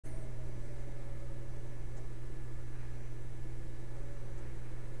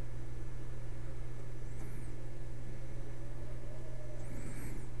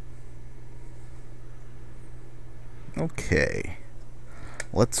Okay,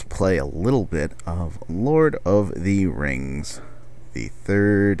 let's play a little bit of Lord of the Rings, the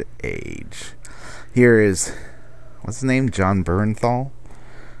Third Age. Here is, what's his name? Jon Bernthal?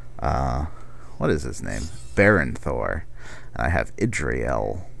 What is his name? Barenthor. I have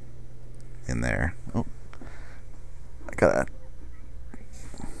Idriel in there. Oh, I got that.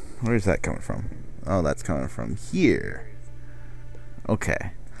 Where's that coming from? Oh, that's coming from here.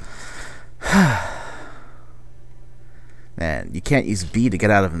 Okay. Man, you can't use B to get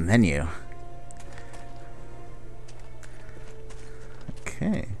out of a menu.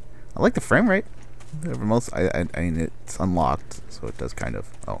 Okay. I like the frame rate. I mean, it's unlocked, so it does kind of...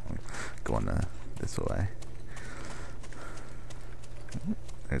 Oh, I'm going this way.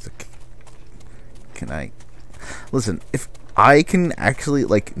 There's a... Can I... Listen, if I can actually,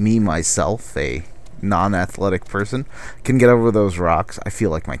 like, me, myself, a non-athletic person, can get over those rocks, I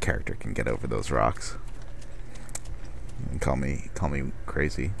feel like my character can get over those rocks. And call me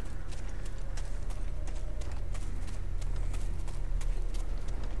crazy.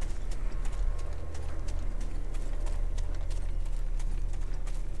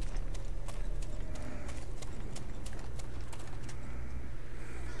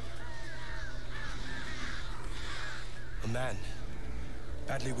 A man,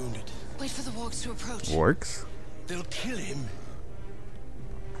 badly wounded. Wait for the wargs to approach. Wargs? They'll kill him.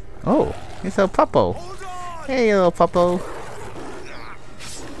 Oh, it's a puppo. Hey, little puppo.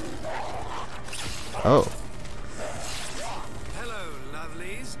 Oh. Hello,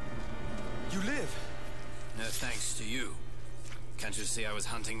 lovelies. You live? No thanks to you. Can't you see I was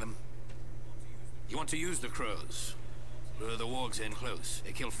hunting them? You want to use the crows? Lure the wargs in close.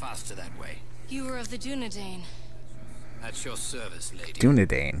 They kill faster that way. You were of the Dunedain. At your service, lady.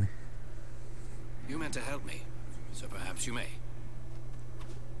 Dunedain. You meant to help me, so perhaps you may.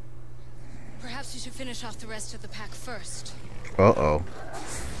 Perhaps you should finish off the rest of the pack first. Uh-oh.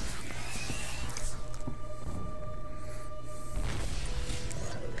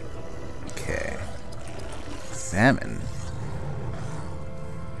 Okay. Examine.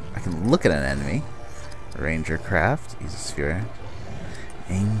 I can look at an enemy. Ranger craft. Use a sphere.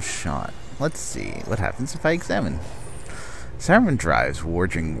 Aim shot. Let's see. What happens if I examine? Saruman drives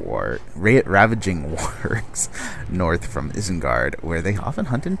ravaging wargs north from Isengard, where they often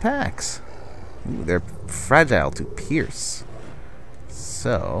hunt in packs. Ooh, they're fragile to pierce.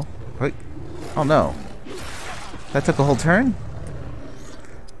 So, wait. Oh no, that took a whole turn.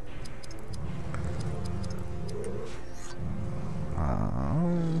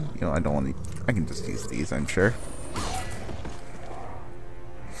 You know, I don't want to. I can just use these, I'm sure.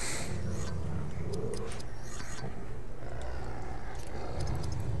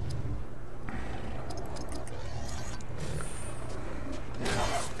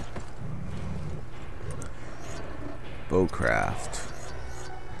 Bowcraft.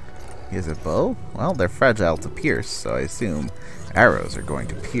 He has a bow? Well, they're fragile to pierce, so I assume arrows are going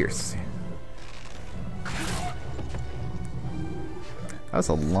to pierce. That was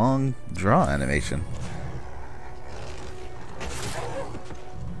a long draw animation.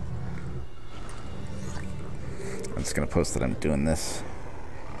 I'm just gonna post that I'm doing this.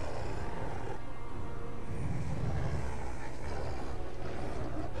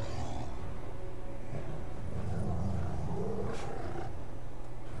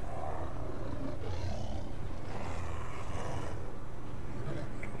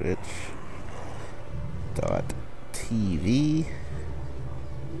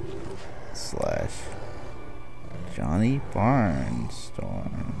 Twitch.tv/Johnny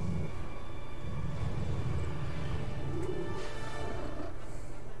Barnstorm.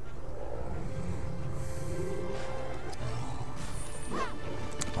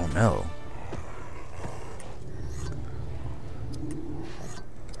 Oh no.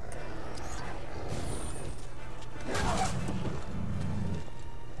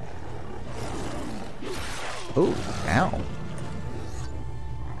 Oh, ow.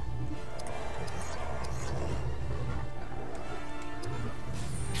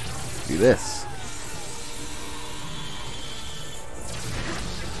 Do this.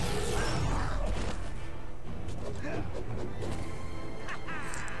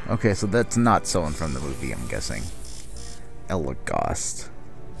 Okay, so that's not someone from the movie, I'm guessing. Elagast.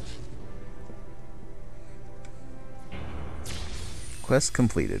 Quest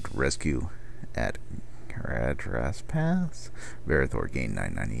completed. Rescue at Caradhras Pass. Verithor gained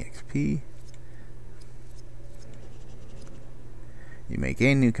 990 XP. You may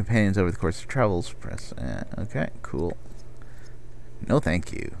gain new companions over the course of travels. Press. Okay, cool. No,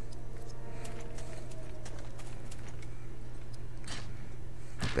 thank you.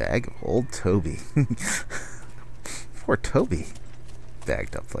 Bag of old Toby. Poor Toby.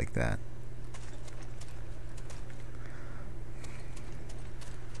 Bagged up like that.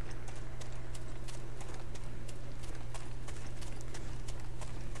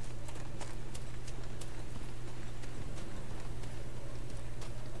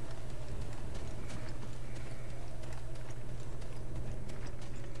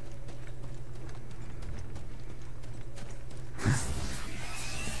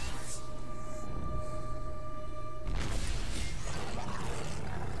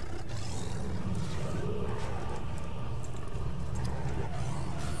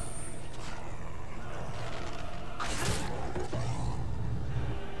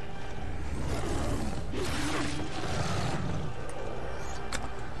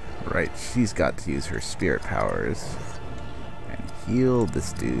 Right, she's got to use her spirit powers and heal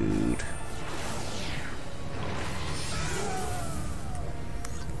this dude. You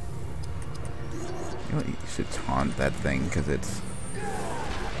know what, you should taunt that thing because it's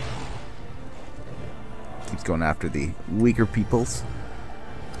keeps going after the weaker peoples.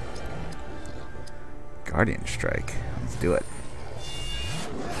 Guardian Strike. Let's do it.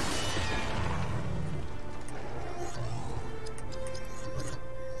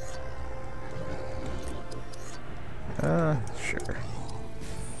 Sure.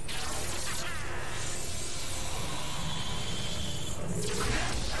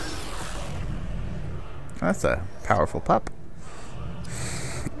 That's a powerful pup.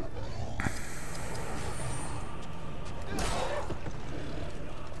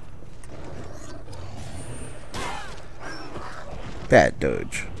 Bad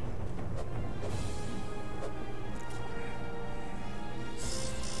dodge.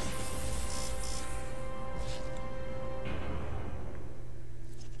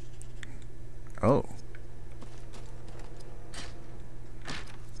 Oh.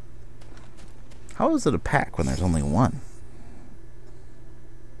 How is it a pack when there's only one?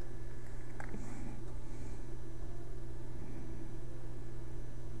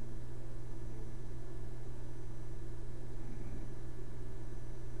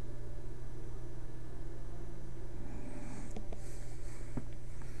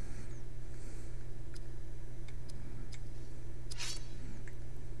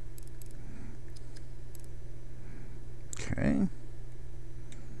 Okay.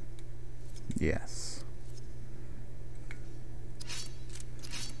 Yes.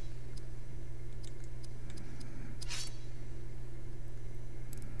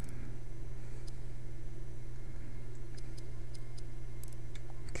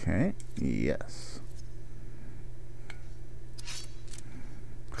 Okay. Yes.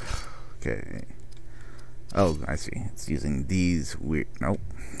 Okay. Oh, I see. It's using these weird... Nope.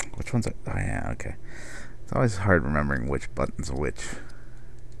 Which ones are... Oh, yeah, okay. It's always hard remembering which buttons are which.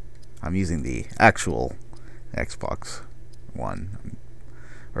 I'm using the actual Xbox One.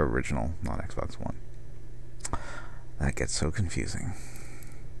 Or original, not Xbox One. That gets so confusing.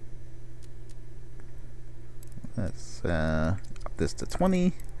 Let's up this to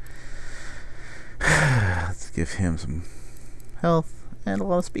 20. Let's give him some health and a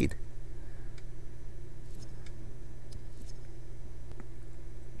lot of speed.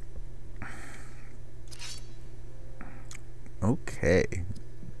 Okay.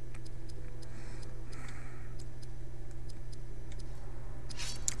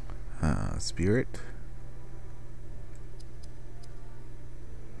 Spirit.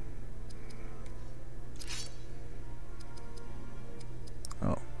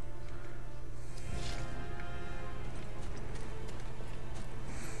 Oh.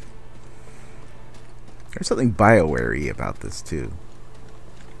 There's something BioWare-y about this too.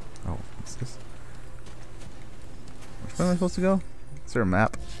 Oh, what's this? Which way am I supposed to go? Is there a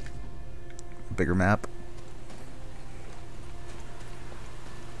map? A bigger map?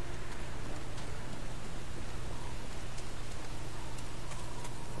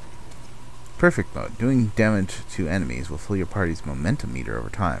 Perfect mode. Doing damage to enemies will fill your party's momentum meter over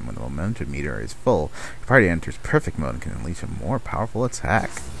time. When the momentum meter is full, your party enters perfect mode and can unleash a more powerful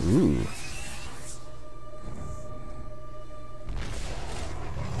attack. Ooh.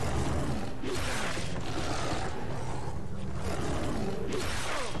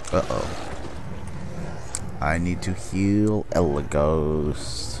 Uh-oh. I need to heal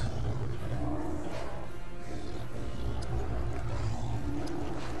Elagos.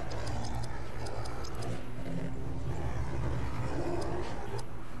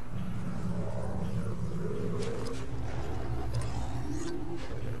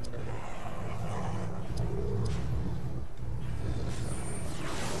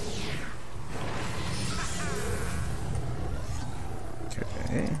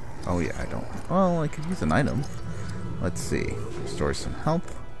 Oh yeah, I don't... Well, I could use an item. Let's see. Restore some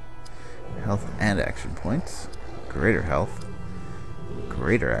health. Health and action points. Greater health.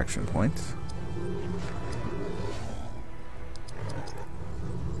 Greater action points.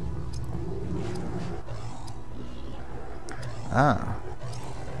 Ah.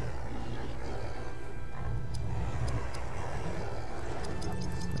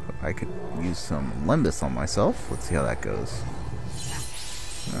 I could use some Limbus on myself. Let's see how that goes.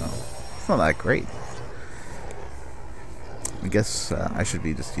 No, it's not that great. I guess I should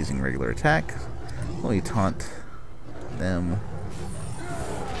be just using regular attack. Let me taunt them.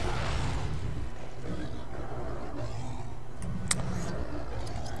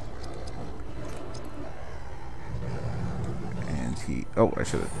 And he... Oh, I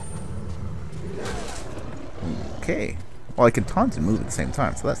should have... Okay. Well, I can taunt and move at the same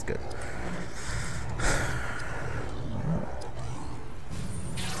time, so that's good.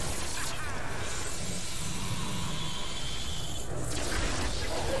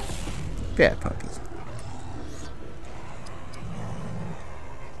 Bad puppies.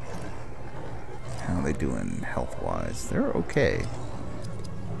 How are they doing health-wise? They're okay.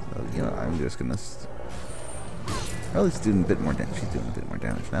 So, you know, I'm just gonna... Well, he's doing a bit more damage. She's doing a bit more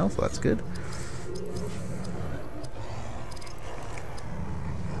damage now, so that's good.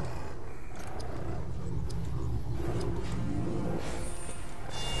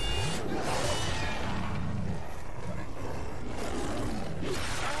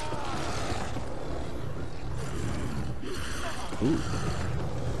 Ooh.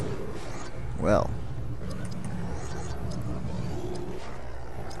 Well.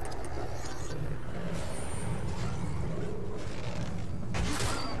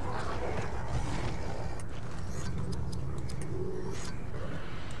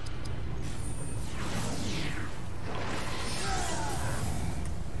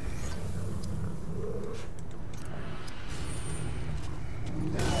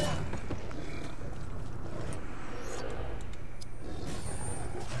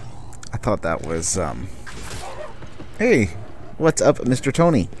 I thought that was, Hey, what's up, Mr.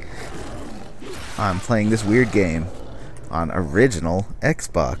 Tony? I'm playing this weird game on original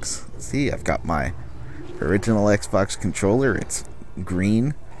Xbox. See, I've got my original Xbox controller. It's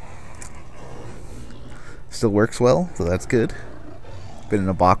green. Still works well, so that's good. Been in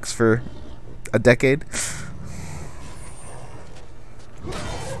a box for a decade.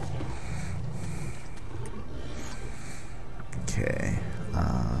 Okay.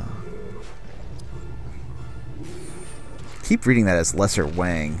 Keep reading that as Lesser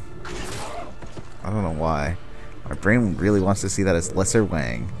Wang. I don't know why. My brain really wants to see that as Lesser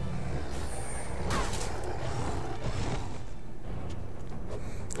Wang.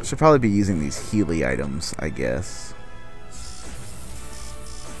 I should probably be using these Healy items, I guess.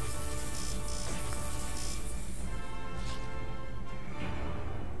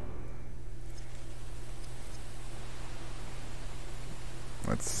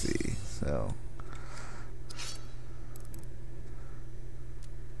 Let's see. So...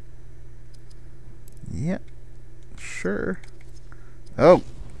 Yep. Sure. Oh.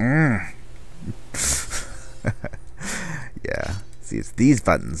 Yeah. See, it's these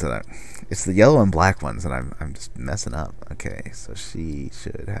buttons that it's the yellow and black ones that I'm just messing up. Okay, so she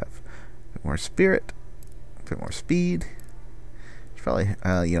should have a bit more spirit, a bit more speed. She probably,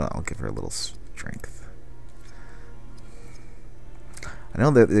 you know, I'll give her a little strength. I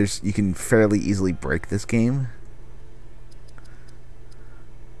know that you can fairly easily break this game.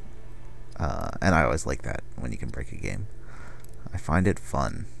 And I always like that when you can break a game. I find it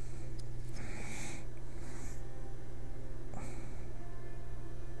fun.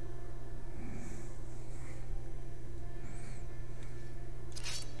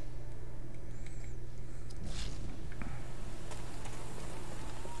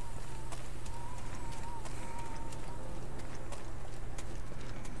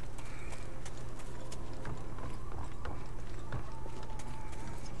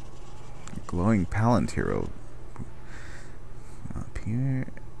 Glowing Palantir appear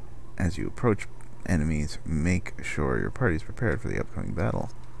as you approach enemies. Make sure your party is prepared for the upcoming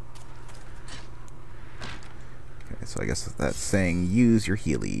battle. Okay, so I guess that's saying use your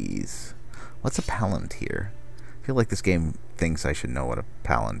Heelys. What's a Palantir? I feel like this game thinks I should know what a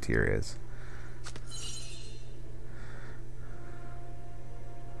Palantir is.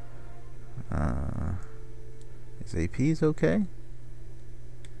 Is AP's okay?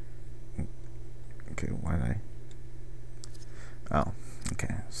 Okay, why did Oh,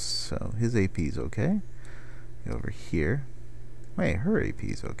 okay. So his AP is okay. Go over here. Wait, her AP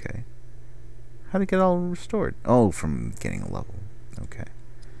is okay. How did it get all restored? Oh, from getting a level. Okay.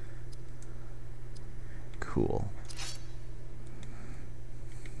 Cool.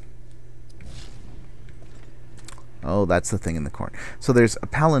 Oh, that's the thing in the corner. So there's a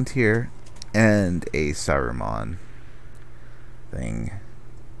Palantir and a Saruman thing.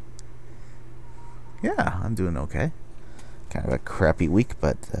 Yeah, I'm doing okay. Kind of a crappy week,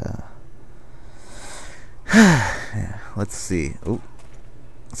 but yeah, let's see. Oh,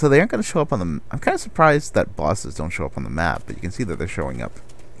 so they aren't going to show up on the... I'm kind of surprised that bosses don't show up on the map, but you can see that they're showing up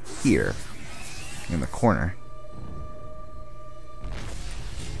here in the corner.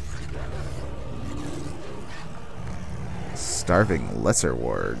 Starving Lesser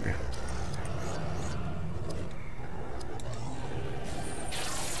Warg.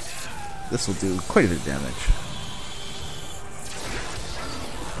 This will do quite a bit of damage.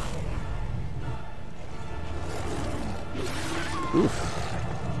 Oof.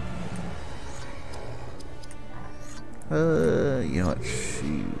 You know what?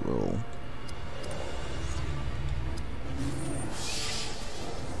 She will...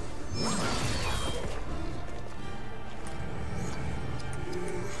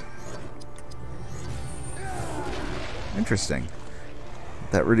 Interesting.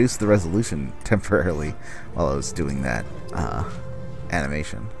 That reduced the resolution temporarily while I was doing that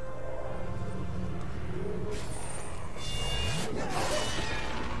animation.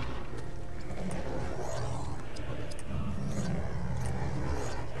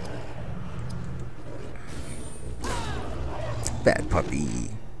 Bad puppy.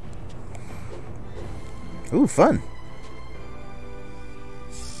 Ooh, fun.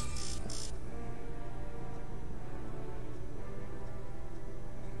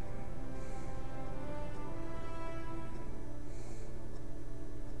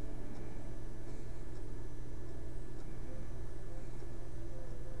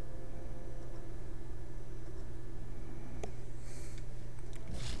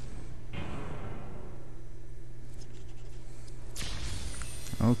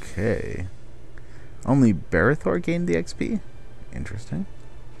 Okay. Only Barithor gained the XP? Interesting.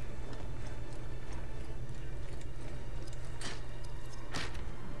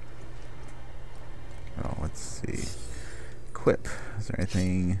 Oh, let's see. Equip. Is there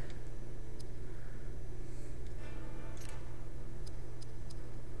anything...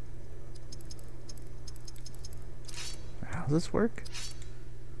 How does this work?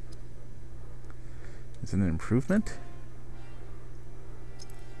 Is it an improvement?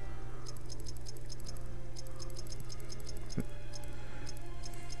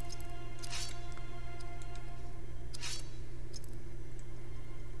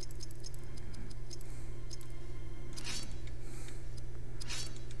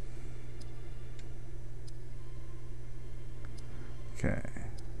 Okay,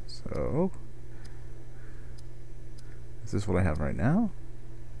 so is this what I have right now?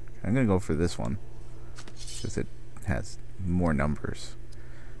 I'm gonna go for this one because it has more numbers,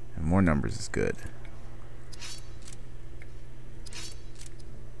 and more numbers is good.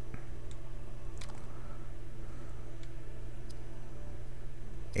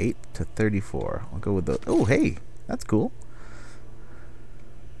 $8 to $34. I'll go with the... Oh, hey, that's cool.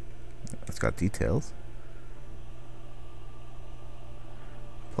 It's got details.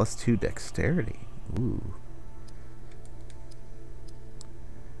 +2 dexterity. Ooh.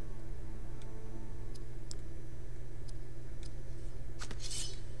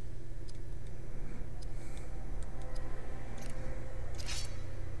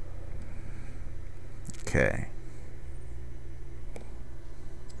 Okay.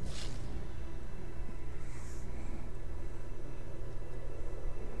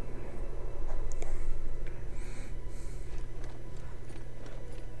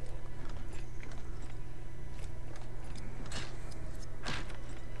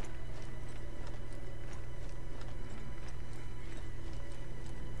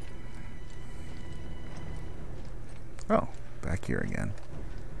 Oh, back here again.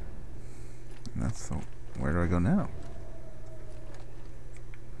 And that's the... Where do I go now?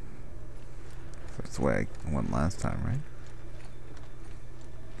 That's the way I went last time, right?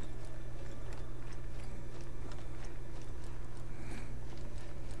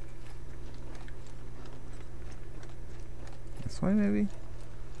 This way, maybe?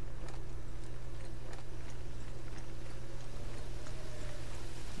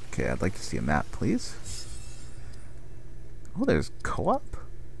 Okay, I'd like to see a map, please. Oh, there's co-op?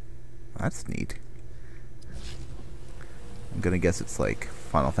 That's neat. I'm gonna guess it's like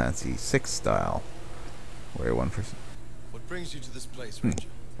Final Fantasy VI style, where one person... What brings you to this place, Ranger?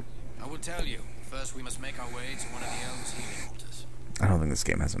 I will tell you. First, we must make our way to one of the elves' healing altars. I don't think this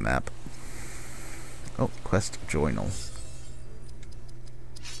game has a map. Oh, quest journal.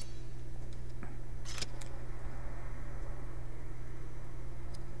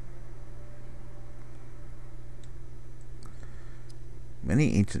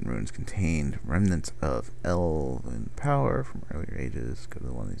 Many ancient ruins contained remnants of elven power from earlier ages. Go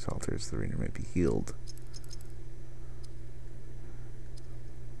to one of these altars, the reader may be healed.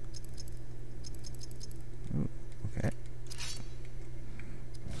 Ooh, okay.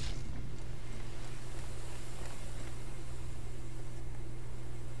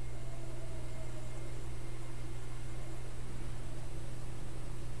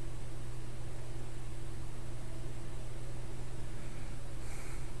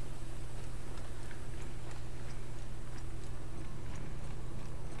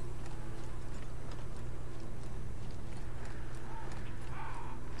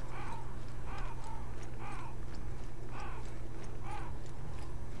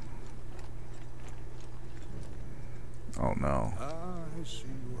 Oh no. I see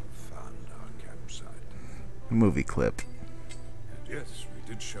you have found our campsite. A movie clip. And yes, we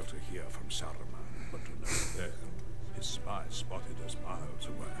did shelter here from Saruman, but to no avail. His spies spotted us miles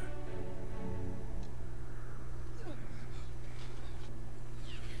away.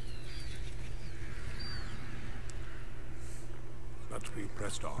 But we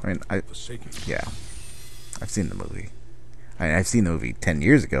pressed on, I mean, forsaking. Yeah. I've seen the movie. I've seen the movie 10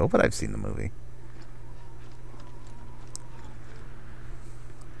 years ago, but I've seen the movie.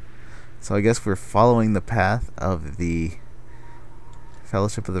 So I guess we're following the path of the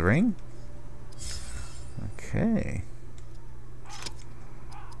Fellowship of the Ring? Okay.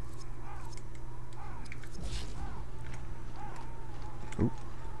 Ooh.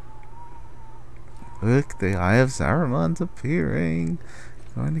 Look, the Eye of Saruman's appearing.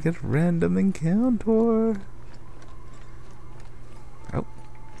 Going to get a random encounter. Oh.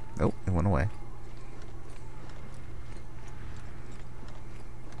 Oh, it went away.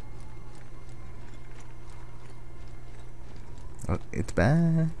 Oh, it's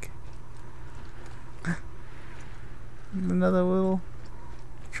back. Another little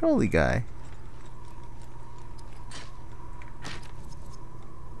trolley guy.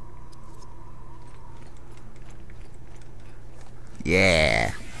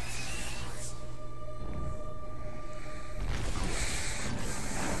 Yeah.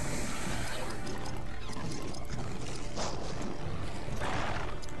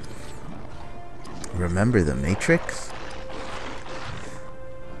 Remember the Matrix?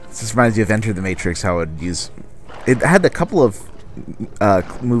 This reminds you of Enter the Matrix, how it use... It had a couple of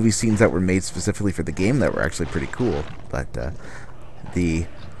movie scenes that were made specifically for the game that were actually pretty cool, but the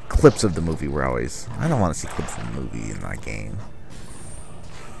clips of the movie were always... I don't want to see clips of the movie in my game.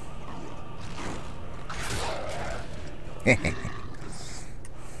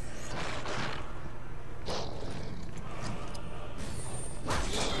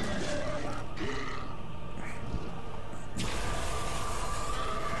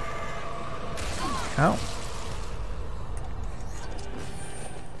 Oh.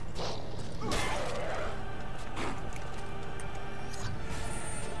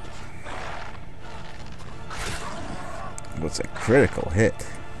 What's a critical hit?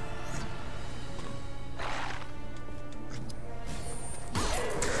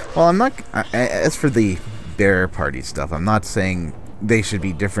 Well, I'm not... as for the bear party stuff, I'm not saying they should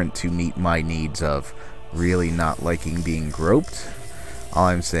be different to meet my needs of really not liking being groped. All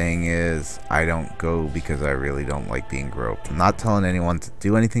I'm saying is I don't go because I really don't like being groped. I'm not telling anyone to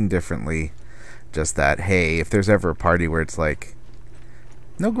do anything differently. Just that, hey, if there's ever a party where it's like,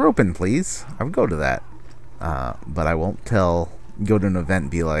 no groping, please, I would go to that. But I won't go to an event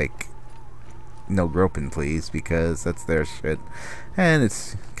and be like, no groping, please, because that's their shit. And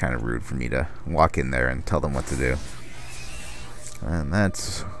it's kind of rude for me to walk in there and tell them what to do. And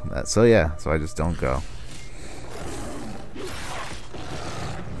that's so yeah, so I just don't go.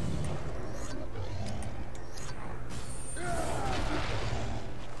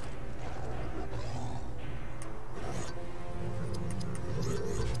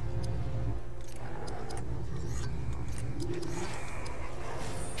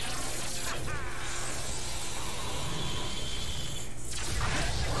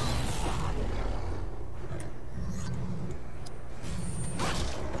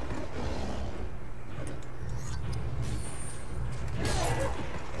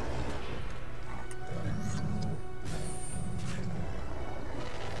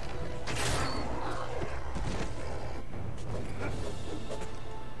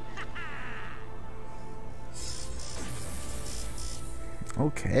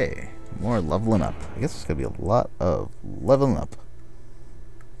 Okay, more leveling up. I guess there's gonna be a lot of leveling up.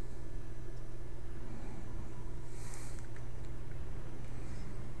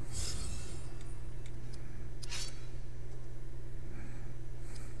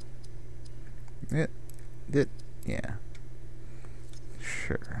 Yeah.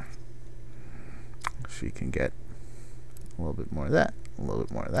 Sure. She can get a little bit more of that, a little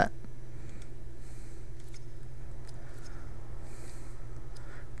bit more of that.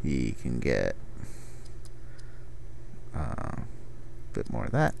 He can get a bit more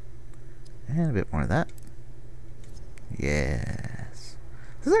of that, and a bit more of that. Yes.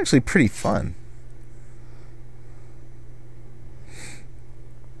 This is actually pretty fun.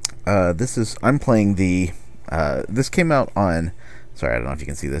 I'm playing the, this came out on, sorry, I don't know if you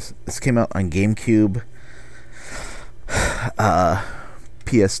can see this. This came out on GameCube,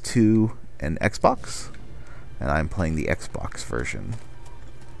 PS2, and Xbox. And I'm playing the Xbox version.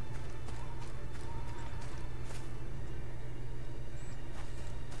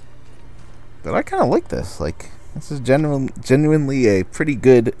 But I kind of like this. Like, this is genuinely a pretty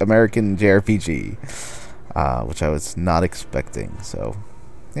good American JRPG, which I was not expecting. So,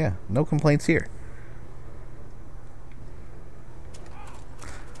 yeah, no complaints here.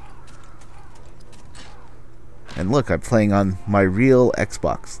 And look, I'm playing on my real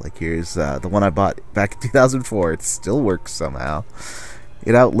Xbox. Like, here's the one I bought back in 2004. It still works somehow.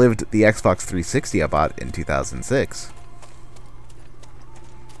 It outlived the Xbox 360 I bought in 2006.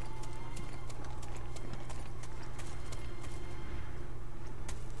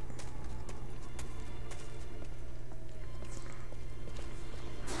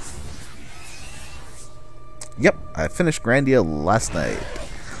 Yep, I finished Grandia last night.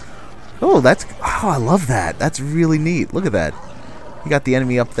 Oh, I love that. That's really neat. Look at that. You got the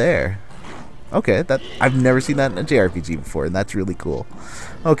enemy up there. Okay, I've never seen that in a JRPG before, and that's really cool.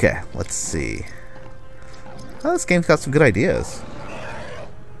 Okay, let's see. Oh, this game's got some good ideas.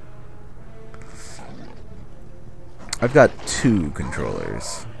 I've got 2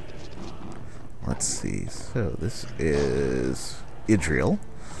 controllers. Let's see. So this is Idriel.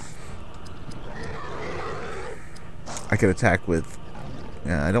 I could attack with...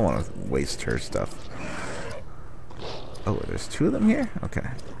 Yeah, I don't want to waste her stuff. Oh, there's 2 of them here? Okay.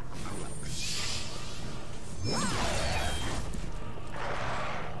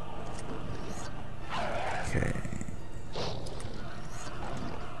 Okay.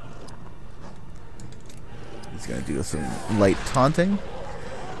 He's gonna do some light taunting.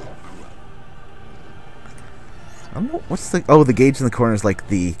 I don't know, what's the... Oh, the gauge in the corner is like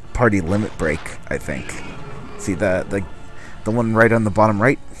the party limit break, I think. See the one right on the bottom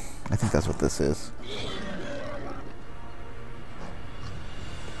right? I think that's what this is.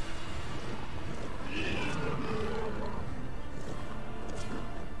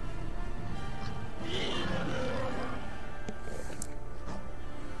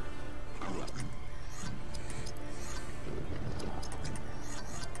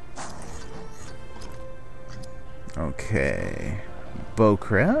 Okay.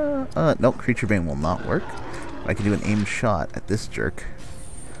 Bowcra? Nope, Creature Bane will not work. I can do an aim shot at this jerk.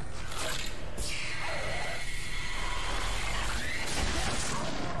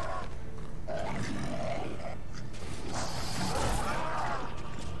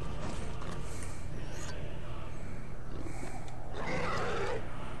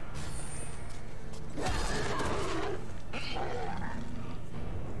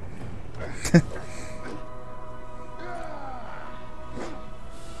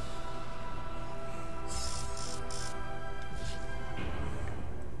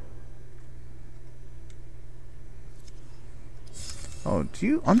 Oh,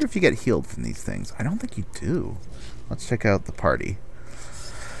 I wonder if you get healed from these things. I don't think you do. Let's check out the party.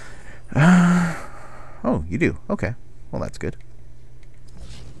 Oh, you do. Okay. Well, that's good.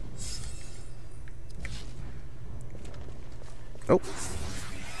 Oh.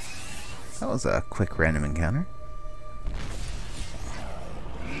 That was a quick random encounter.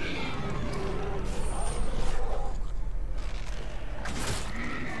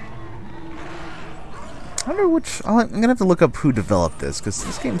 I wonder which... I'm going to have to look up who developed this, because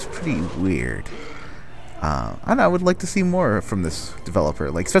this game's pretty weird. And I would like to see more from this developer,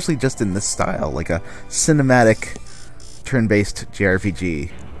 like especially just in this style. Like a cinematic turn-based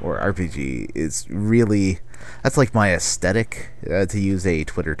JRPG or RPG is really... That's like my aesthetic, to use a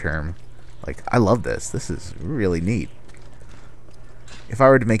Twitter term. Like, I love this. This is really neat. If I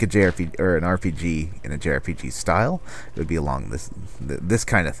were to make a JRPG or an RPG in a JRPG style, it would be along this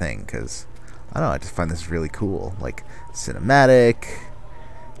kind of thing, because... I don't know, I just find this really cool. Like, cinematic.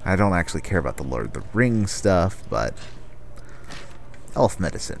 I don't actually care about the Lord of the Rings stuff, but... Elf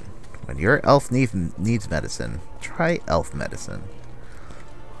medicine. When your elf needs medicine, try elf medicine.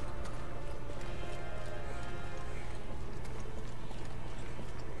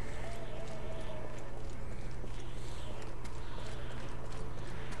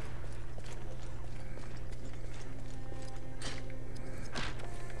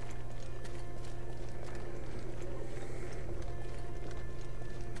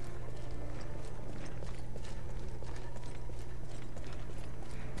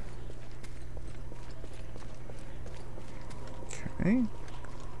 Okay.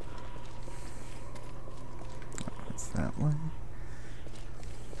 That's that way.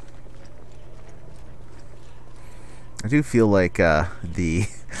 I do feel like the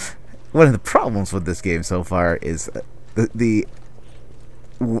one of the problems with this game so far is the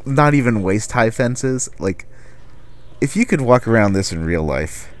not even waist high fences. Like, if you could walk around this in real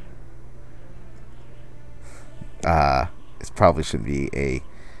life, it probably shouldn't be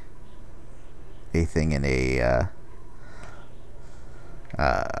a thing in a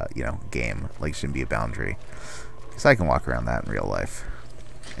game. Like, shouldn't be a boundary, because I can walk around that in real life,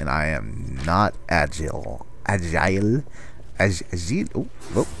 and I am not agile. Agile.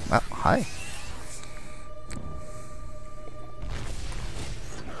 Oh, hi.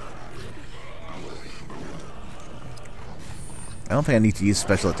 I don't think I need to use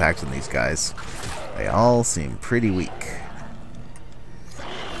special attacks on these guys. They all seem pretty weak.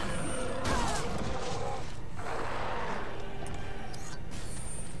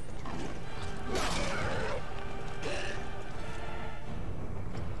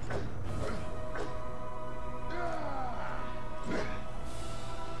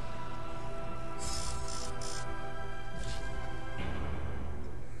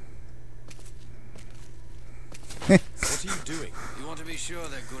 What are you doing? You want to be sure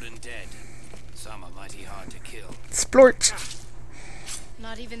they're good and dead. Some are mighty hard to kill. Splorch!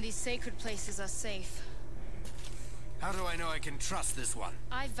 Not even these sacred places are safe. How do I know I can trust this one?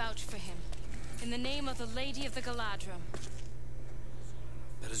 I vouch for him. In the name of the Lady of the Galadrim.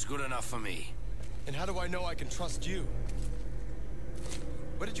 That is good enough for me. And how do I know I can trust you?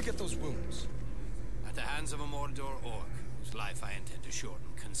 Where did you get those wounds? At the hands of a Mordor orc, whose life I intend to shorten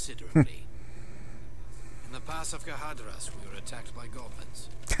considerably. In the pass of Gahadras, we were attacked by goblins.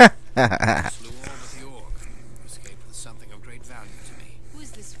 I slew all but the orc, who escaped with something of great value to me. Who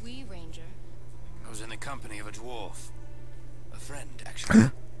is this wee ranger? I was in the company of a dwarf. A friend,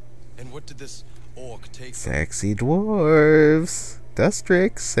 actually. And what did this orc take? Sexy dwarves.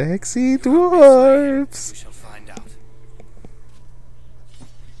 Dustrick, sexy dwarves. We shall find out.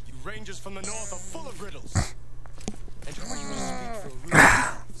 You rangers from the north are full of riddles. And who are you to speak for a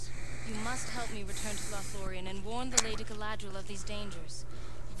ruler? You must help me return to Lothlorien and warn the Lady Galadriel of these dangers.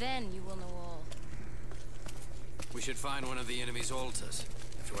 Then you will know all. We should find one of the enemy's altars.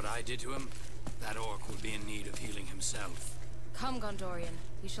 After what I did to him, that orc would be in need of healing himself. Come, Gondorian.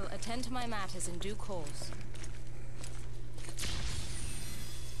 We shall attend to my matters in due course.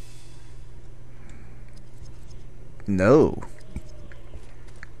 No.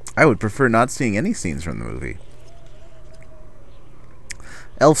 I would prefer not seeing any scenes from the movie.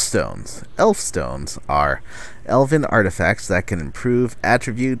 Elfstones. Elfstones are elven artifacts that can improve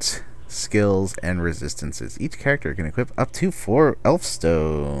attributes, skills, and resistances. Each character can equip up to 4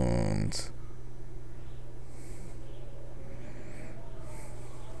 Elfstones.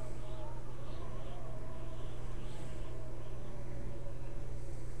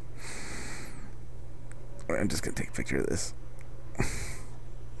 I'm just going to take a picture of this.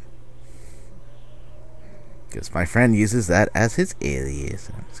 Because my friend uses that as his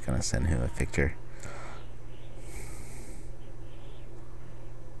alias. I'm just going to send him a picture.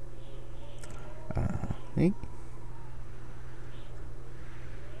 Hey.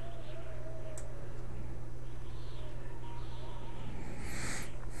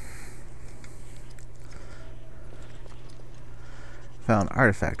 Found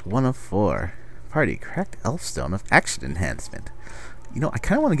artifact 1 of 4. Party cracked Elfstone of action enhancement. You know, I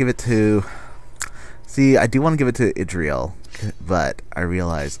kind of want to give it to... See, I do want to give it to Idriel, but I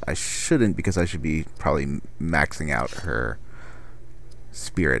realize I shouldn't, because I should be probably maxing out her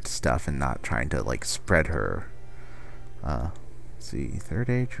spirit stuff and not trying to, like, spread her. Let's see, 3rd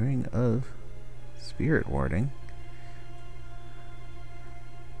age ring of spirit warding.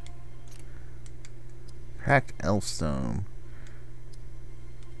 Cracked Elfstone.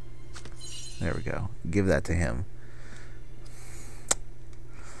 There we go. Give that to him.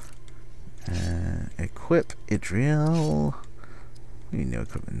 Equip Idriel. We need new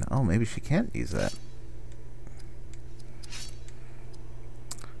equipment. Oh, maybe she can't use that.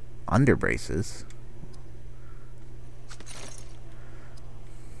 Underbraces.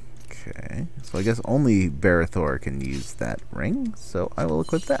 Okay. So I guess only Barithor can use that ring. So I will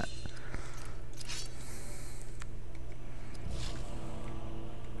equip that.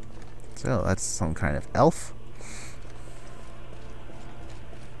 So that's some kind of elf.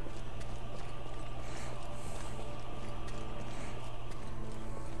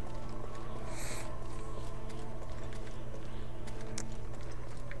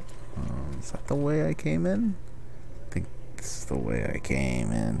 Is that the way I came in? I think this is the way I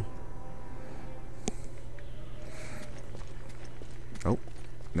came in. Oh,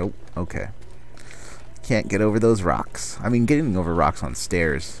 nope. Okay. Can't get over those rocks. I mean, getting over rocks on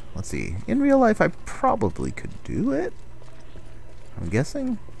stairs. Let's see. In real life, I probably could do it. I'm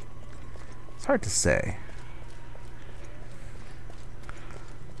guessing. It's hard to say.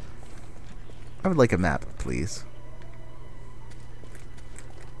 I would like a map, please.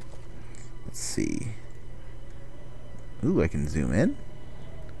 Let's see. Ooh, I can zoom in.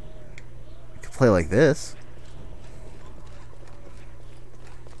 I could play like this.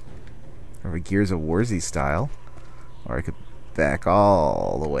 Or a Gears of Warzy style. Or I could back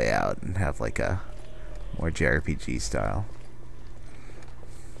all the way out and have like a more JRPG style.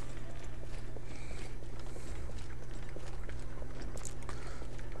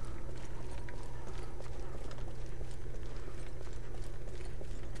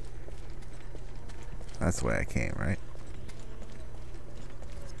 That's the way I came, right?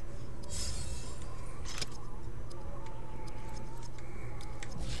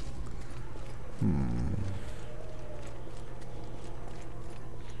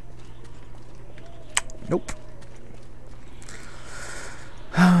 Nope.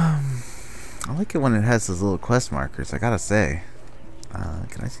 I like it when it has those little quest markers, I gotta say.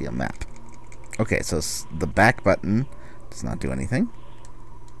 Can I see a map? Okay, so the back button does not do anything.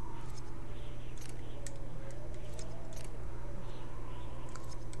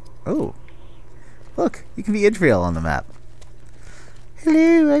 Oh. Look, you can be Idriel on the map.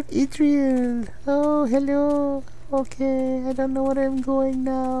 Hello, I'm Idriel. Oh, hello. Okay, I don't know where I'm going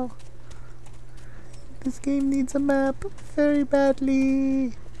now. This game needs a map very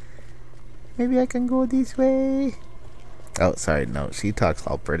badly. Maybe I can go this way. Oh, sorry, no. She talks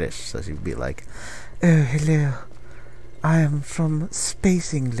all British, so she'd be like, oh, hello. I am from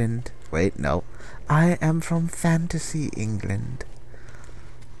Space England. Wait, no. I am from Fantasy England.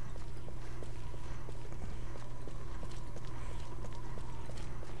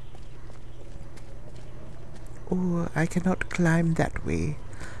 Oh, I cannot climb that way.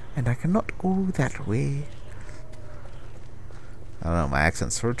 And I cannot go that way. I don't know, my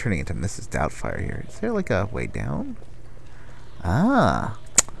accent's sort of turning into Mrs. Doubtfire here. Is there like a way down? Ah.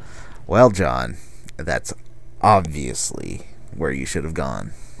 Well, John, that's obviously where you should have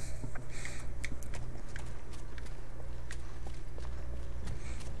gone.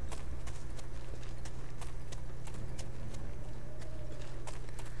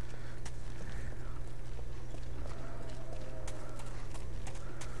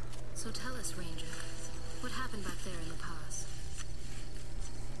 So tell us, Ranger, what happened back there in the pass?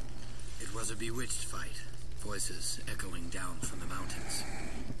 It was a bewitched fight, voices echoing down from the mountains.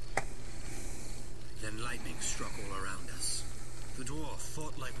 Then lightning struck all around us. The dwarf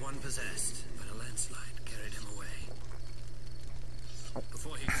fought like one possessed, but a landslide carried him away.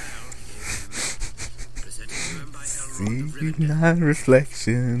 Before he fell, he gave him a map, presented to him by Elrond of See Rivendell. my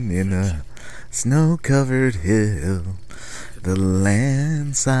reflection in a snow-covered hill. The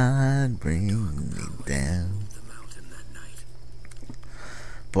landslide brings me down. The mountain that night.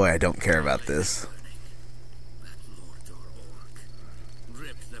 Boy, I don't care about this. That Mordor orc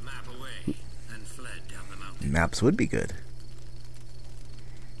ripped the map away and fled down the mountain. Maps would be good.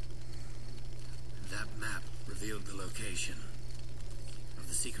 That map revealed the location of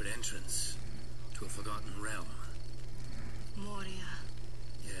the secret entrance to a forgotten realm. Moria.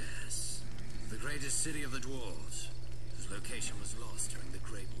 Yes, the greatest city of the dwarves, whose location was lost during the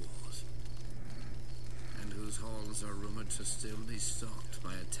Great Wars, and whose halls are rumored to still be stalked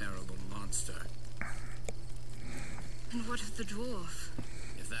by a terrible monster. And what of the dwarf?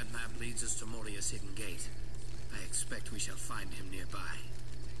 If that map leads us to Moria's hidden gate, I expect we shall find him nearby.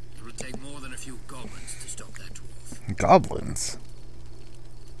 It will take more than a few goblins to stop that dwarf. Goblins.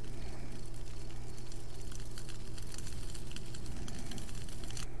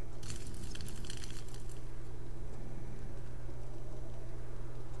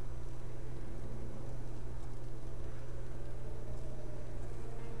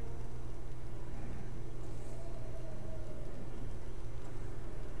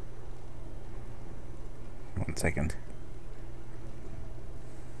 One second.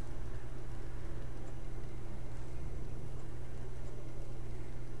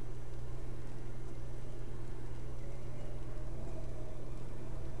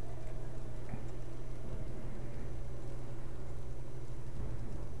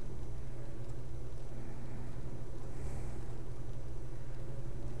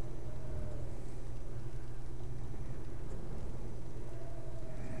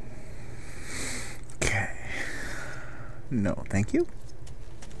 Okay. No, thank you.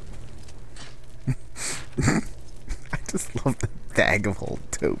 I just love the bag of old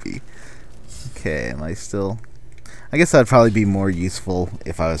Toby. Okay, am I still... I guess that'd probably be more useful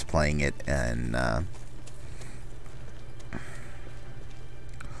if I was playing it in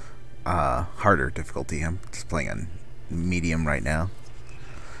harder difficulty. I'm just playing on medium right now.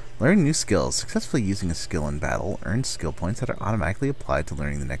 Learn new skills. Successfully using a skill in battle earns skill points that are automatically applied to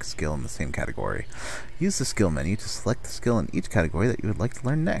learning the next skill in the same category. Use the skill menu to select the skill in each category that you would like to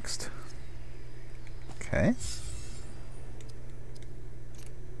learn next. Okay.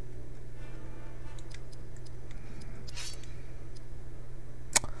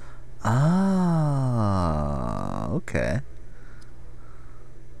 Ah, okay.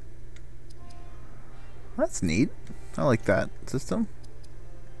 That's neat. I like that system.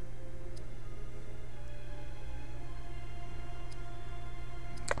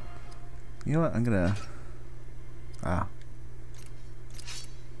 You know what? I'm gonna...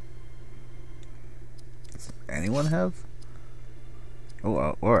 Does anyone have?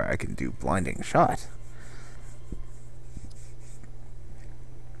 Oh, or I can do blinding shot.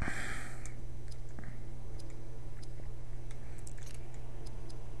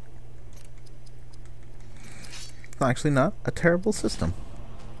 It's actually not a terrible system.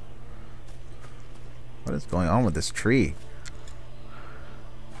 What is going on with this tree?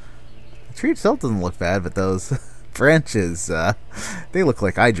 The tree itself doesn't look bad, but those branches, they look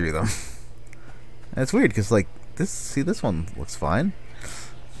like I drew them. And it's weird because, like, this one looks fine.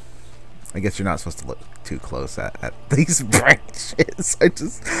 I guess you're not supposed to look too close at these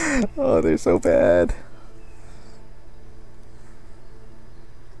branches. Oh, they're so bad.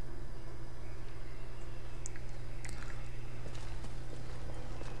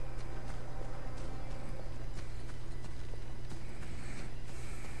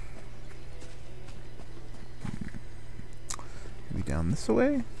 Maybe down this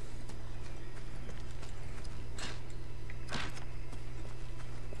way?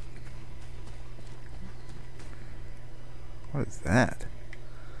 What is that?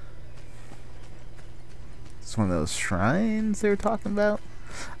 It's one of those shrines they were talking about.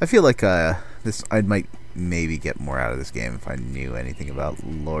 I feel like I might maybe get more out of this game if I knew anything about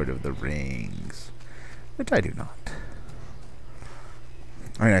Lord of the Rings, which I do not.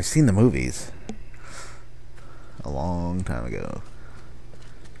 I mean, I've seen the movies a long time ago.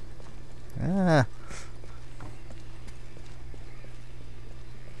 Ah.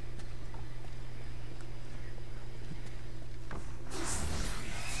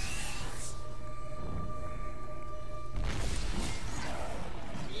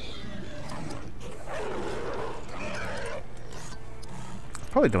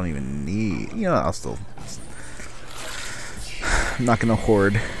 Probably don't even need, you know, I'm not gonna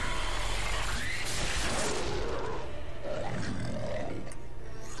hoard.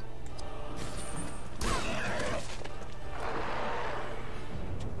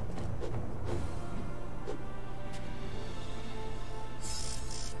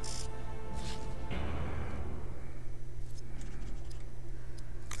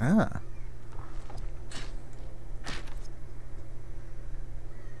 Ah.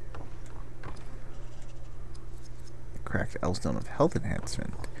 Cracked Elstone of Health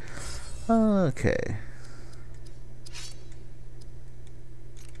Enhancement. Okay.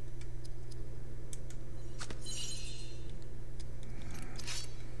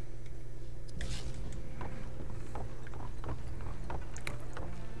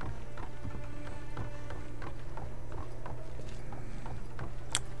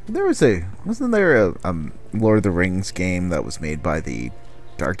 Wasn't there a Lord of the Rings game that was made by the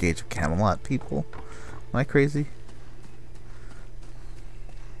Dark Age of Camelot people? Am I crazy?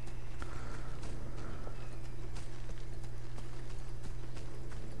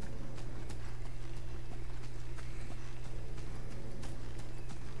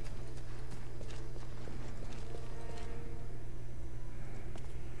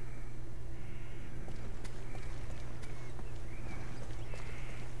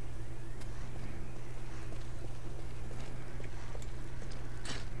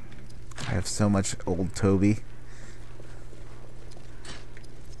 I have so much old Toby.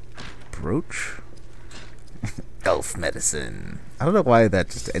 Brooch? Elf medicine. I don't know why that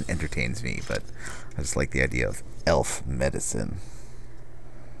just entertains me, but I just like the idea of elf medicine.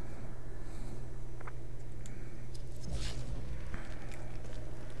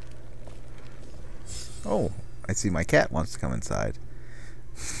 Oh, I see my cat wants to come inside.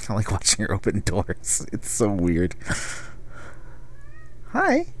 I like watching her open doors. It's so weird.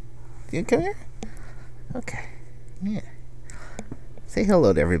 Hi. You come here? Okay. Yeah. Say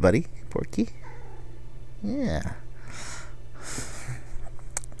hello to everybody, Porky. Yeah.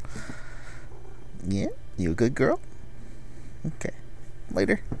 Yeah? You a good girl? Okay.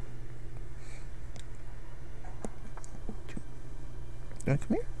 Later. Come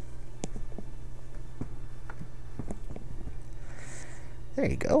here. There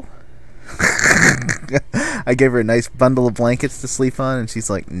you go. I gave her a nice bundle of blankets to sleep on, and she's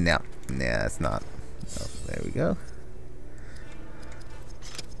like, no, nah, it's not. Oh, there we go.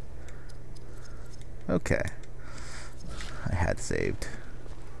 Okay. I had saved.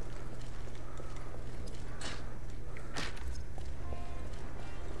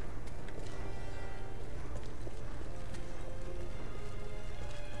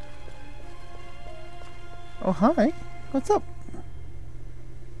 Oh, hi. What's up?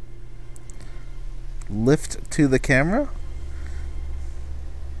 Lift to the camera?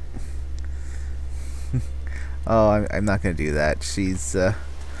 Oh, I'm not going to do that. She doesn't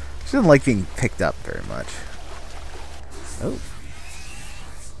like being picked up very much. Oh.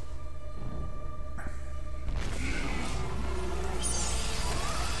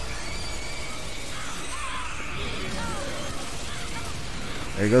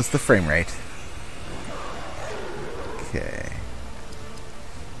 There goes the frame rate. Okay.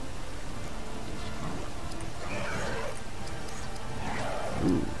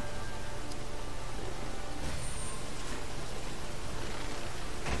 Ooh.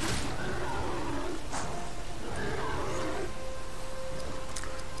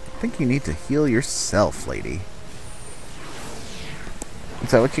 I think you need to heal yourself, lady.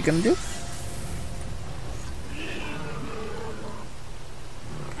 Is that what you're gonna do?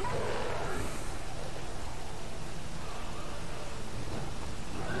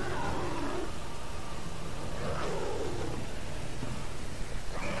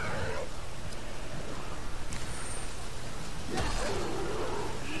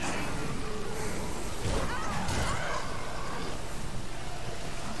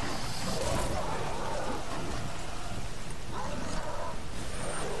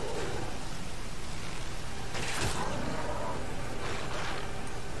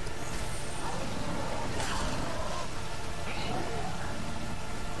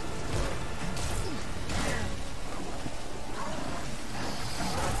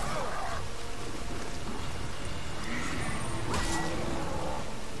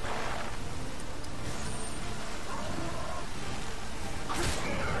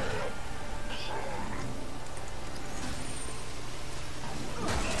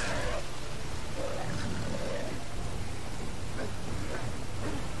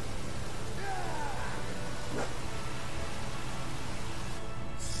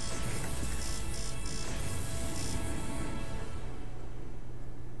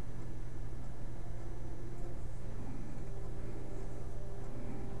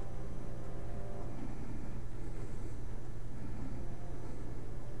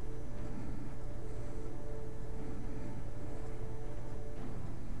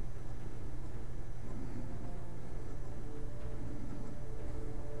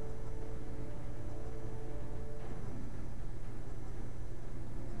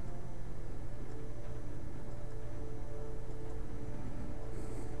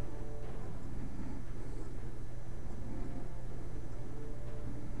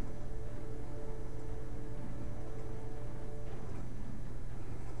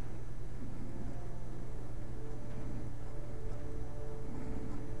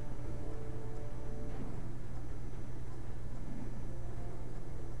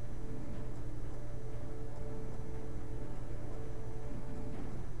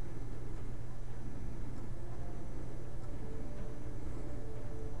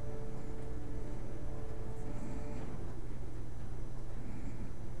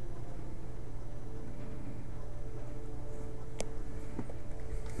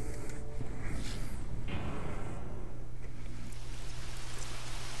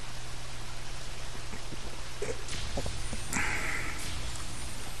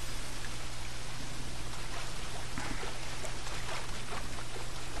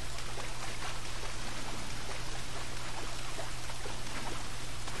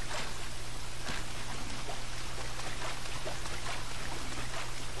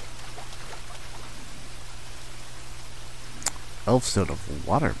 Elfstone of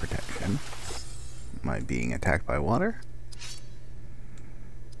water protection. Am I being attacked by water?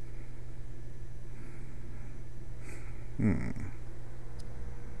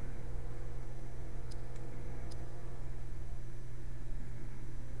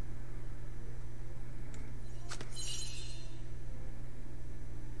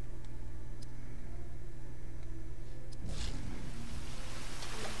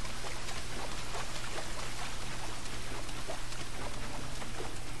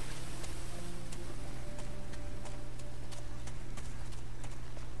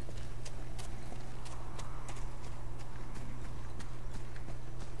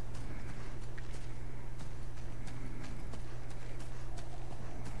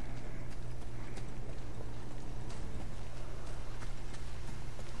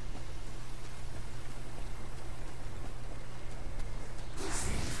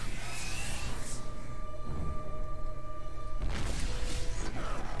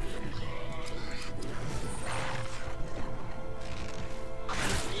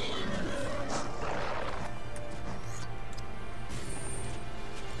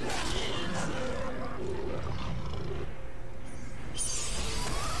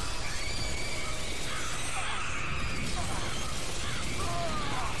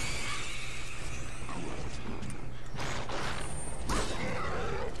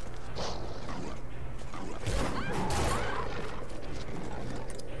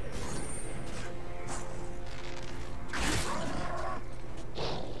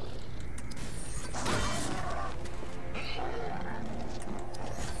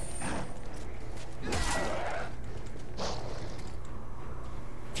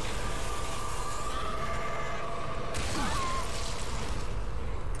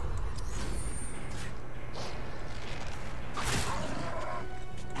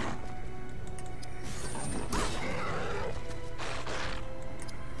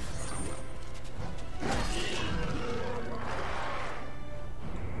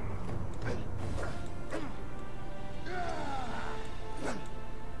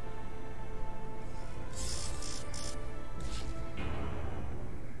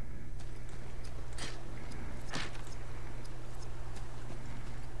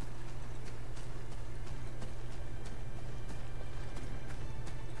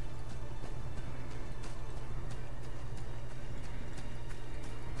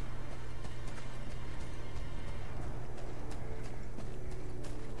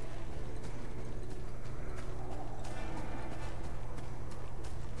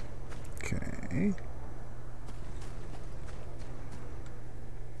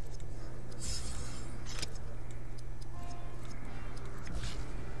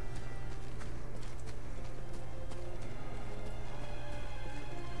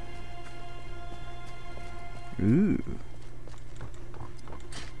 Ooh.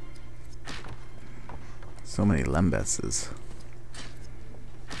 So many Lembeses.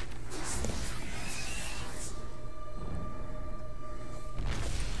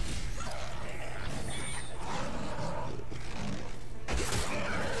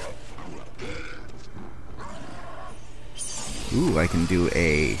 Ooh, I can do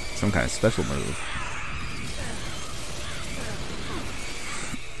some kind of special move.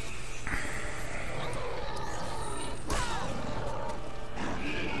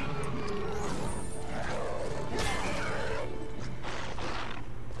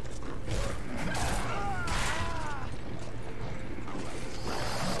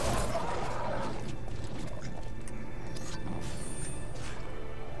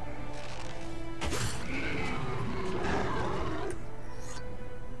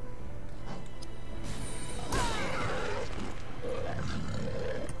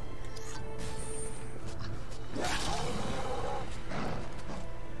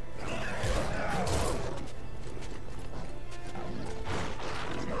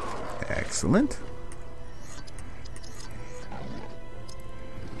 Excellent.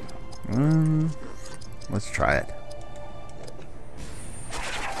 Let's try it.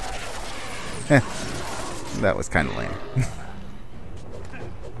 That was kind of lame.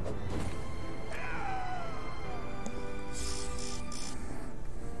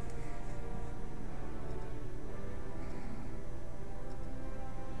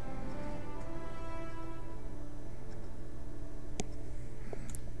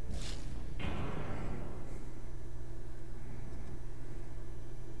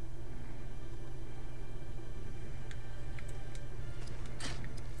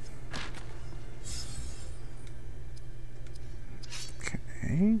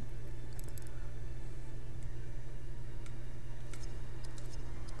 Okay.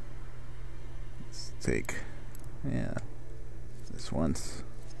 Let's take, yeah, this once.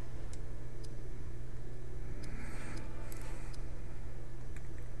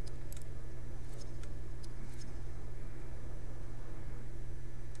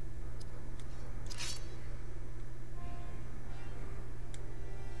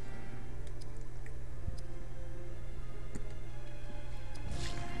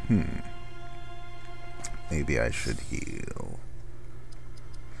 Maybe I should heal.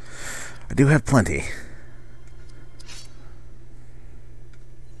 I do have plenty.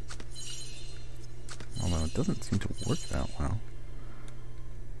 Although it doesn't seem to work that well.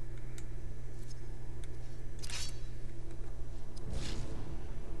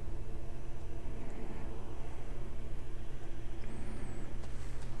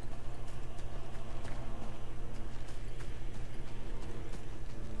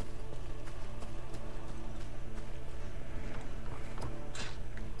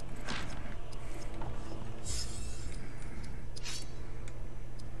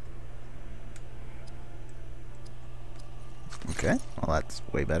 Okay, well that's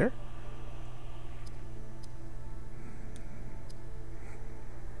way better.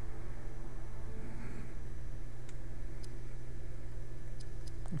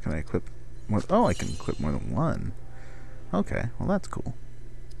 Can I equip more? Oh, I can equip more than one. Okay, well that's cool.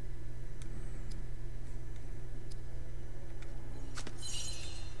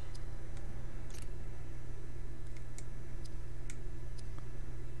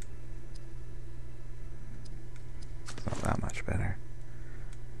 Not that much better,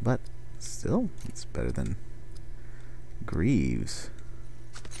 but still it's better than Greaves.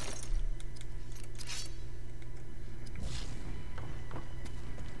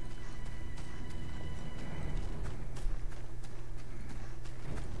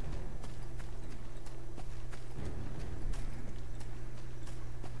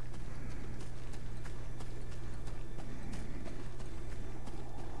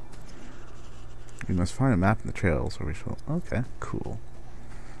 We must find a map in the trails where we shall... Okay, cool.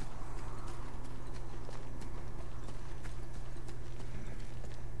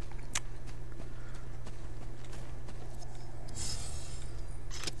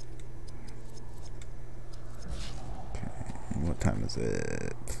 Okay, what time is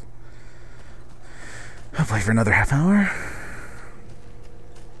it? I'll play for another half hour.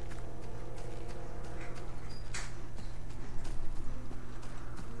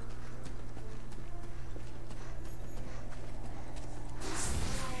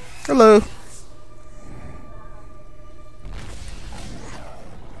 Hello.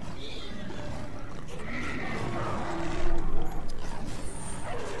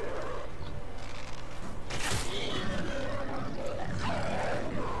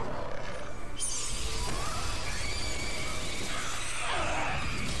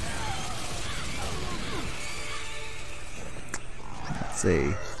 That's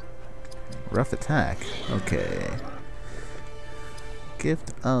a rough attack. Okay.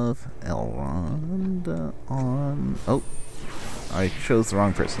 Gift of Elrond on... Oh. I chose the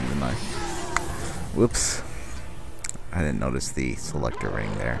wrong person, didn't I? Whoops. I didn't notice the selector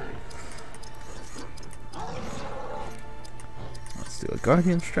ring there. Let's do a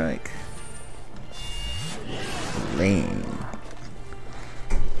Guardian Strike. Lame.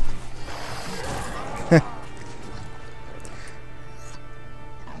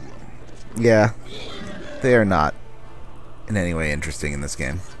 Yeah, they are not in any way interesting in this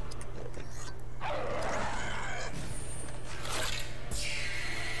game.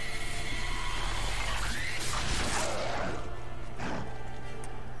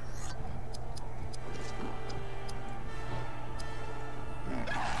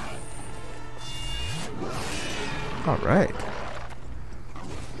 All right.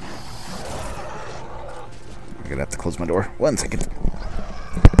 I'm gonna have to close my door. 1 second.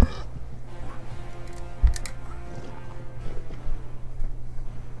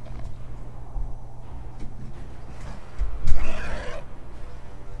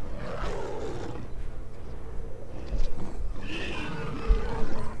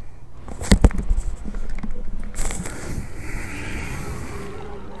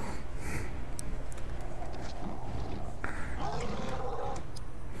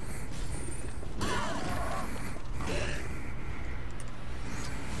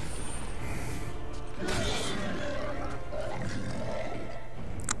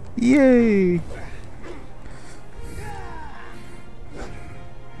 Yay!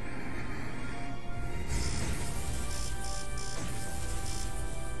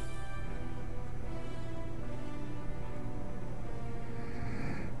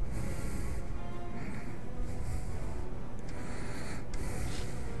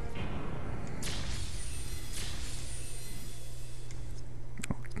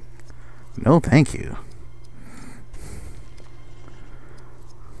 No, thank you.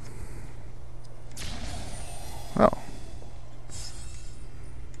 Oh.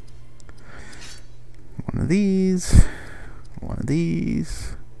 One of these. One of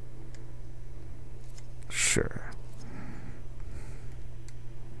these. Sure.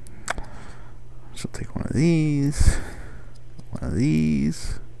 She'll take one of these. One of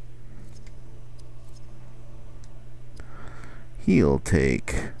these. He'll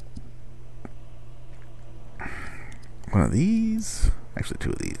take one of these. Actually, two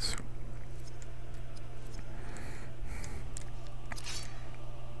of these.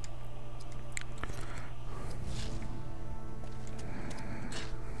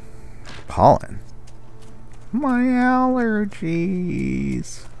 Pollen. My allergies.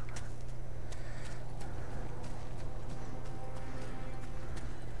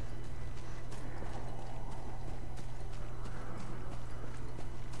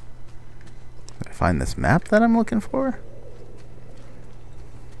 Did I find this map that I'm looking for?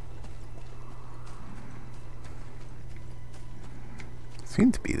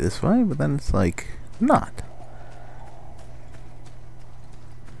 Seemed to be this way, but then it's like not.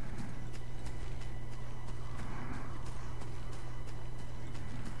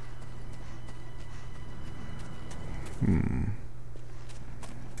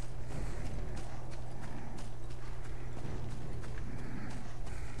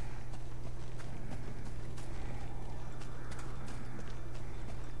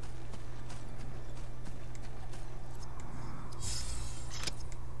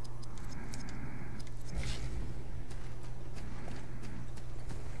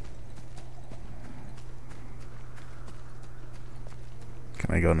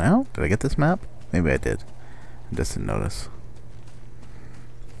 Can I go now? Did I get this map? Maybe I did. I just didn't notice.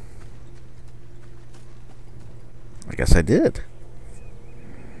 I guess I did.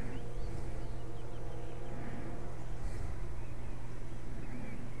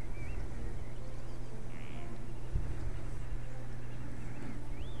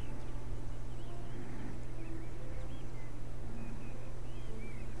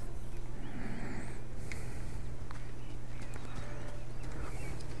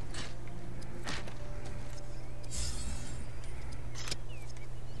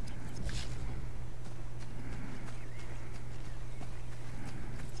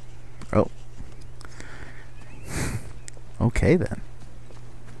 Oh. Okay then.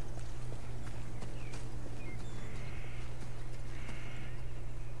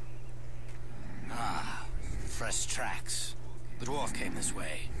 Ah, fresh tracks. The dwarf came this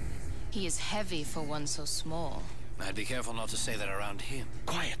way. He is heavy for one so small. I'd be careful not to say that around him.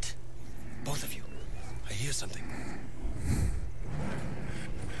 Quiet. Both of you. I hear something.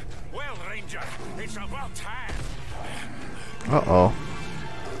 Well, Ranger, it's about time. Uh-oh.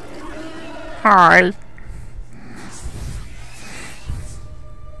 Hi.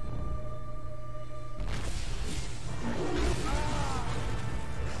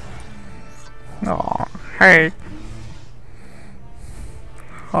 Oh, hey.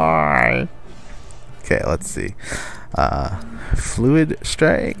 Hi. Okay, let's see. Fluid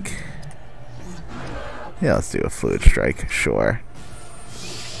strike. Yeah, let's do a fluid strike, sure.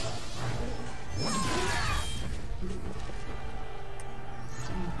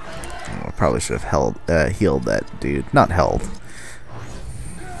 I probably should have healed that dude. Not held.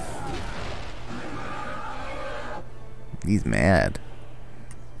 He's mad.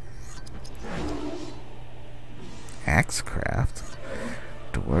 Axecraft?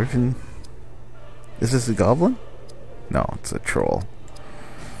 Dwarven? Is this a goblin? No, it's a troll.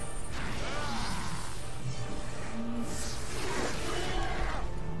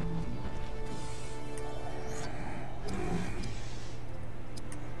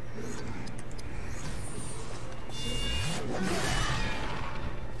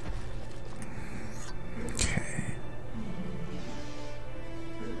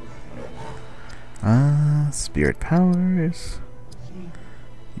 Spirit powers.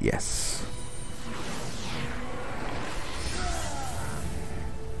 Yes.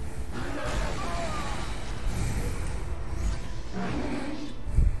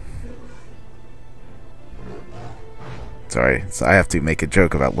 Sorry, so I have to make a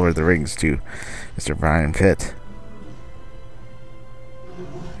joke about Lord of the Rings to Mr. Brian Pitt.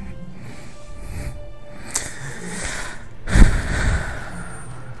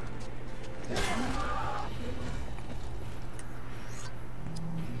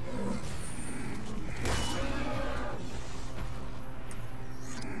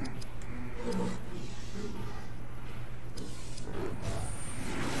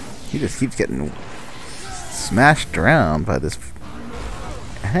 He just keeps getting smashed around by this.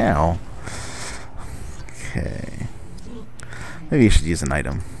 How? Okay. Maybe you should use an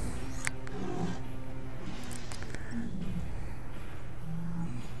item.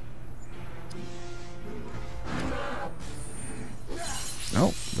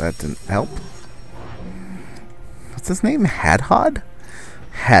 Nope, that didn't help. What's his name? Hadhod?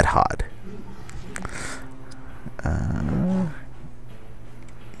 Hadhod.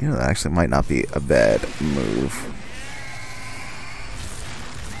 You know, that actually might not be a bad move.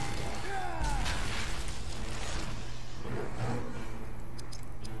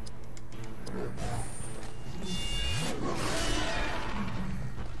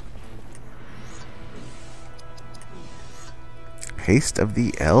 Haste of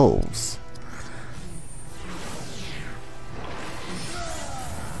the Elves.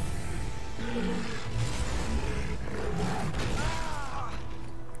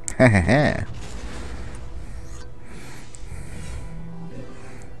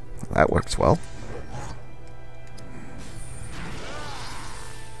 That works well.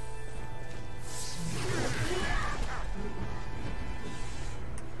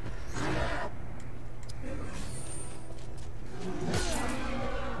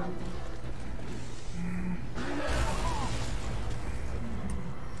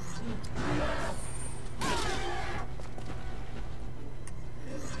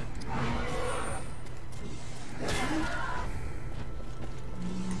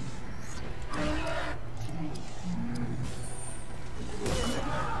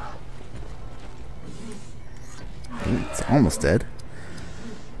 It's almost dead.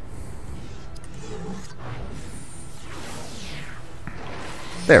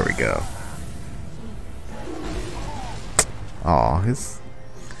 There we go. Aw, his...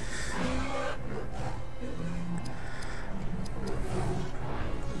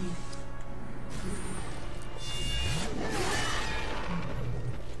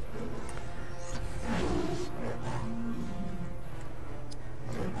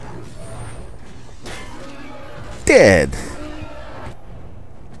 dead.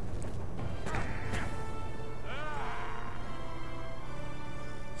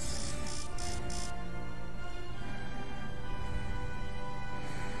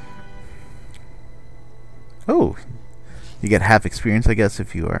 Oh, you get half experience, I guess,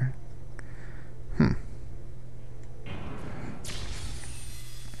 if you are.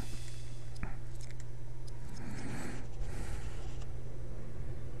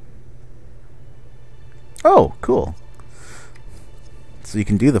 Oh, cool. So you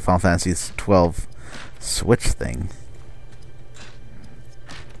can do the Final Fantasy XII Switch thing.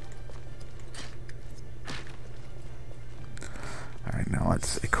 Alright, now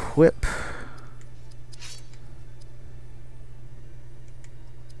let's equip.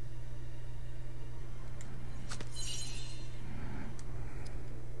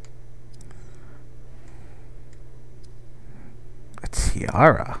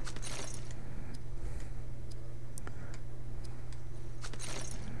 Sahara.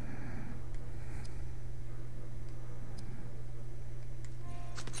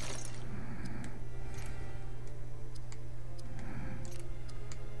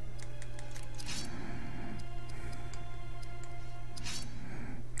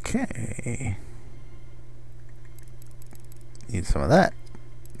 Okay. Need some of that.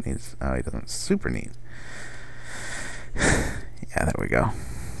 Needs. Oh, he doesn't. Super neat. Yeah, there we go.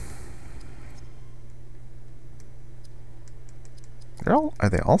 Are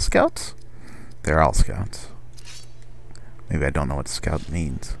they all scouts? They're all scouts. Maybe I don't know what scout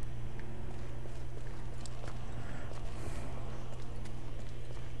means.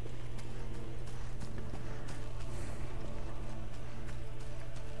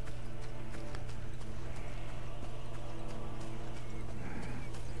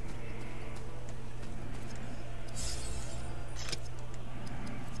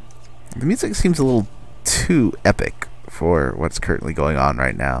 The music seems a little too epic for what's currently going on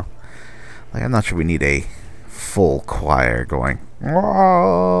right now. Like, I'm not sure we need a full choir going.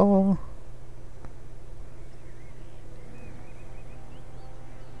 "Whoa."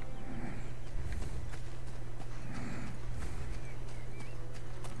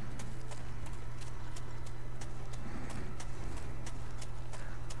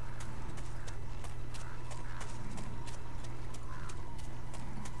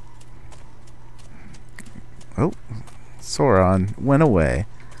 Oh, Sauron went away.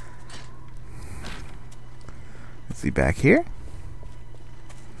 Is he back here?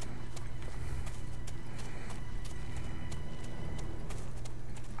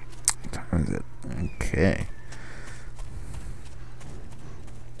 What time is it? Okay.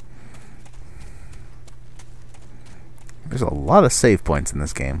 There's a lot of save points in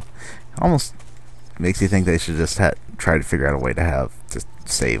this game. It almost makes you think they should just try to figure out a way to have to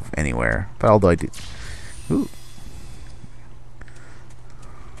save anywhere. But although I do... Ooh.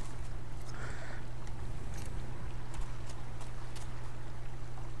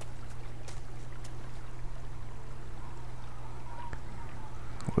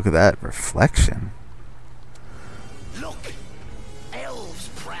 Look at that reflection. Look! Elves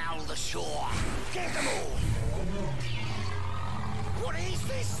prowl the shore. Get them all! What is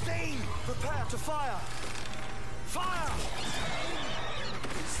this thing? Prepare to fire! Fire!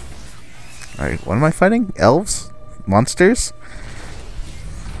 Alright, what am I fighting? Elves? Monsters?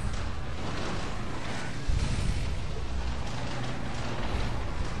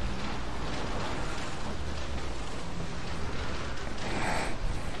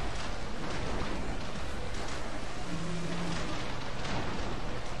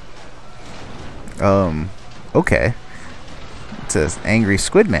 Okay. It says Angry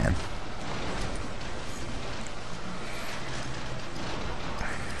Squid Man.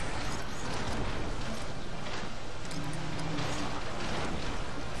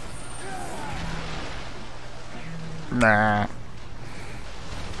 Nah.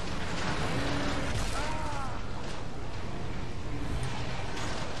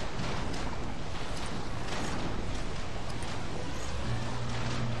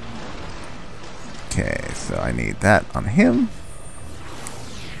 Okay, so I need that on him.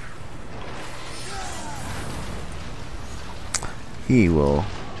 He will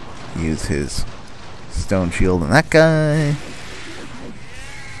use his stone shield on that guy.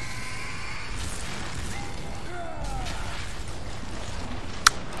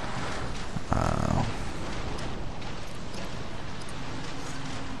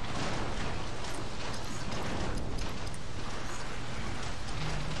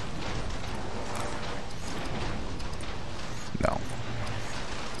 No.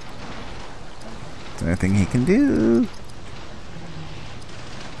 Is there anything he can do?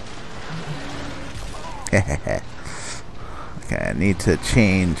 Okay, I need to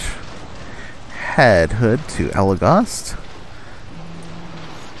change head hood to Elagast.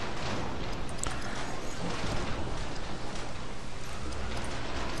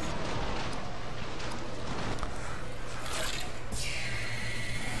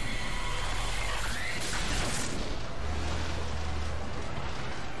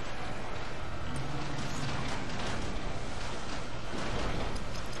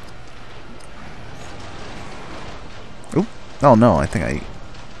 Oop. Oh no, I think I...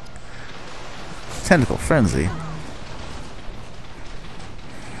 Tentacle Frenzy.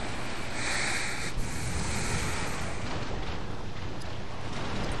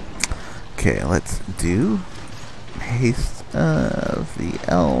 Okay, let's do haste of the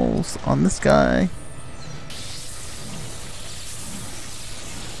elves on this guy.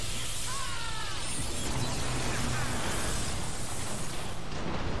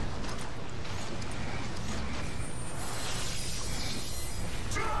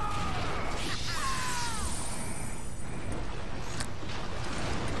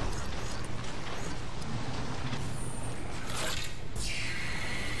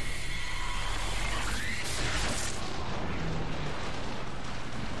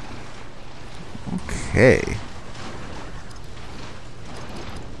 Okay.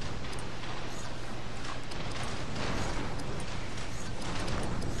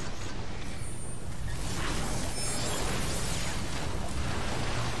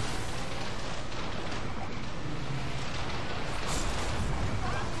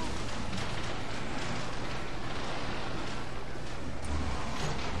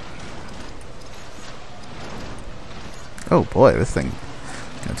 Oh boy, this thing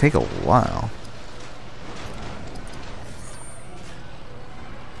gonna take a while.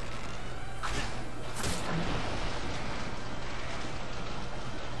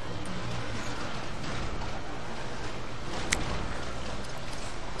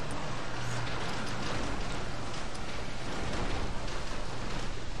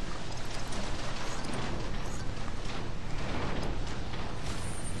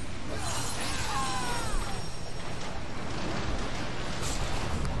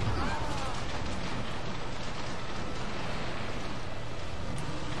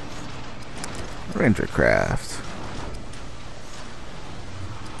 Ranger craft.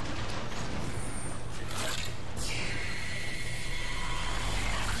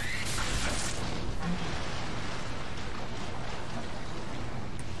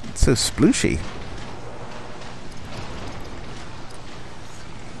 It's so splooshy.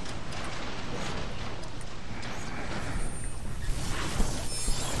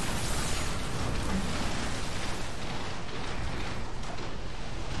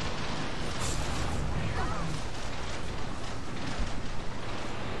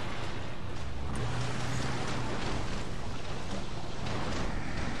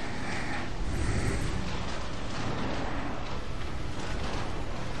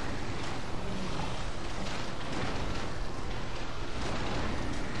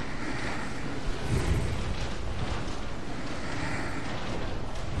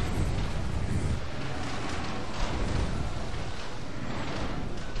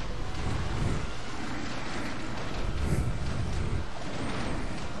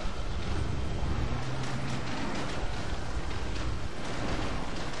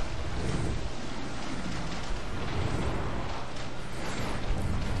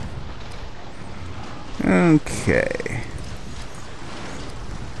 Okay.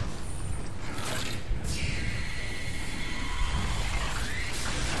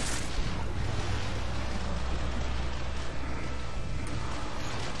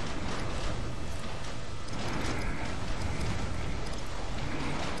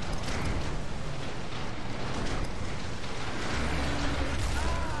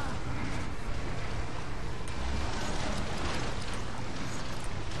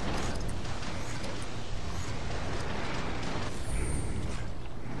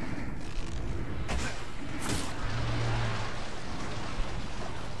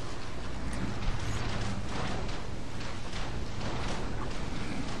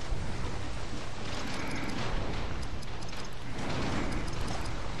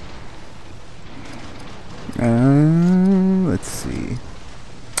 Let's see.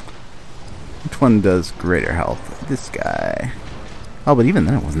 Which one does greater health? This guy. Oh, but even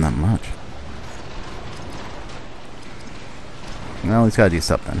then it wasn't that much. Well, he's got to do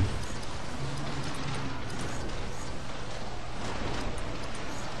something.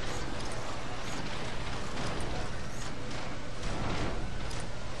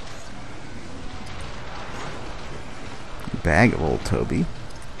 Bag of old Toby.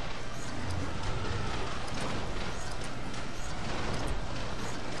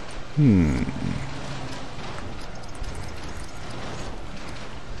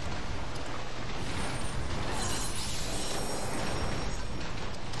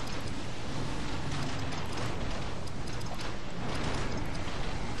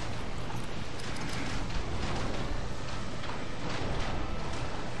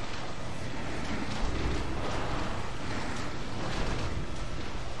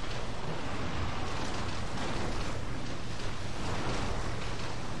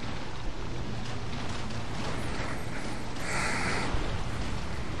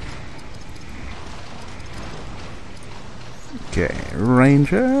 Okay,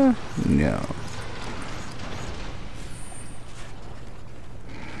 Ranger? No.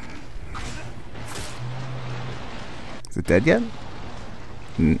 Is it dead yet?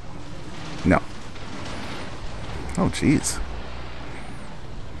 No. Oh, jeez.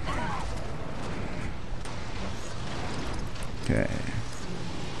 Okay.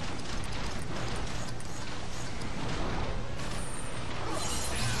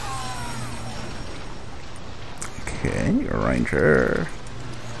 Okay, Ranger.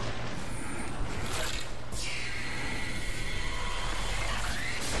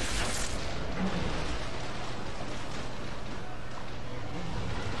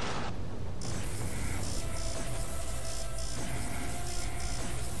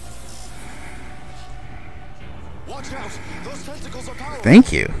 Watch out! Those tentacles are powerful.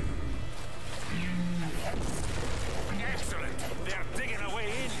 Thank you. Excellent. They're digging a way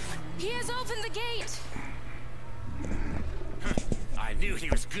in. He has opened the gate! I knew he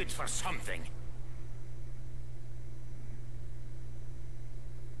was good for something.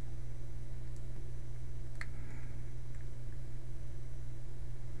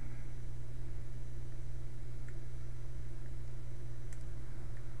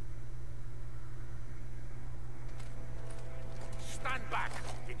 Stand back.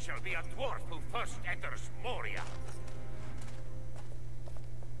 It shall be a dwarf who first enters Moria.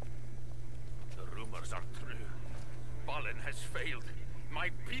 The rumors are true. Balin has failed.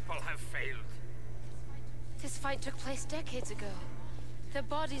 My people have failed. This fight took place decades ago. Their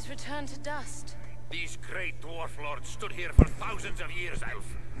bodies returned to dust. These great dwarf lords stood here for thousands of years, Elf,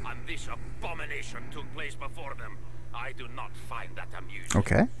 and this abomination took place before them. I do not find that amusing.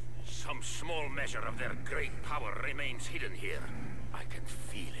 Okay. Some small measure of their great power remains hidden here. I can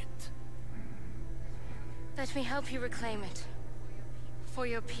feel it. Let me help you reclaim it. For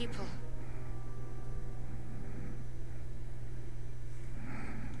your people.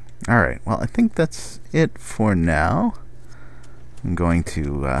 Alright, well, I think that's it for now. I'm going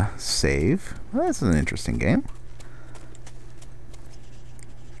to save. Well, that's an interesting game.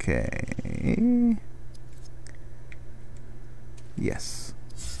 Okay. Yes.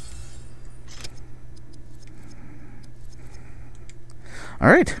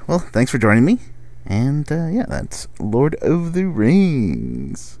 Alright, well, thanks for joining me. And, yeah, that's Lord of the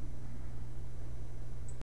Rings.